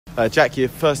Jack, your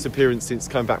first appearance since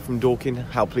coming back from Dorking.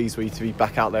 How pleased were you to be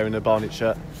back out there in a Barnet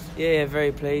shirt? Yeah,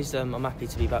 very pleased. I'm happy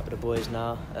to be back with the boys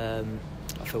now.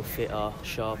 I feel fitter,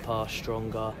 sharper,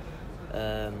 stronger.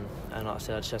 And like I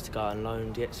said, I just have to go out and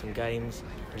loan, get some games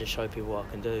and just show people what I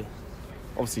can do.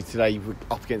 Obviously today you were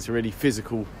up against a really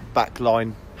physical back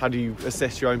line. How do you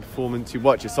assess your own performance? You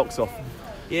worked your socks off.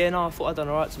 Yeah, no, I thought I'd done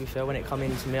all right, to be fair. When it come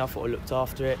into me, I thought I looked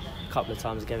after it. A couple of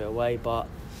times I gave it away, but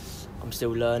I'm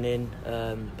still learning.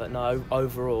 But no,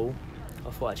 overall,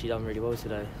 I thought I actually done really well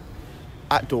today.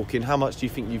 At Dorking, how much do you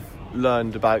think you've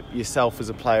learned about yourself as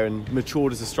a player and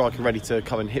matured as a striker ready to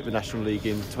come and hit the National League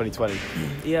in 2020?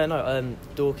 Yeah, no,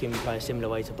 Dorking play a similar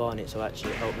way to Barnet, so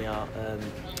actually it helped me out.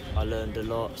 I learned a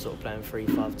lot, sort of playing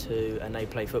 3-5-2, and they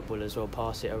play football as well,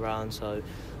 pass it around, so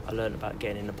I learned about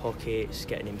getting in the pockets,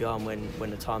 getting in behind when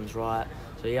the time's right.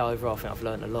 So yeah, overall I think I've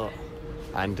learned a lot.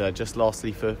 And just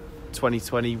lastly for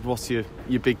 2020, what's your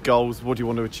big goals? What do you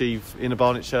want to achieve in a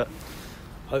Barnet shirt?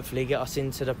 Hopefully get us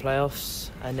into the playoffs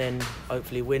and then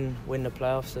hopefully win the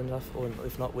playoffs and or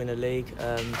if not win a league.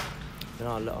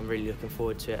 I'm really looking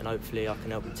forward to it, and hopefully I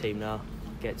can help the team now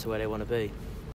get to where they want to be.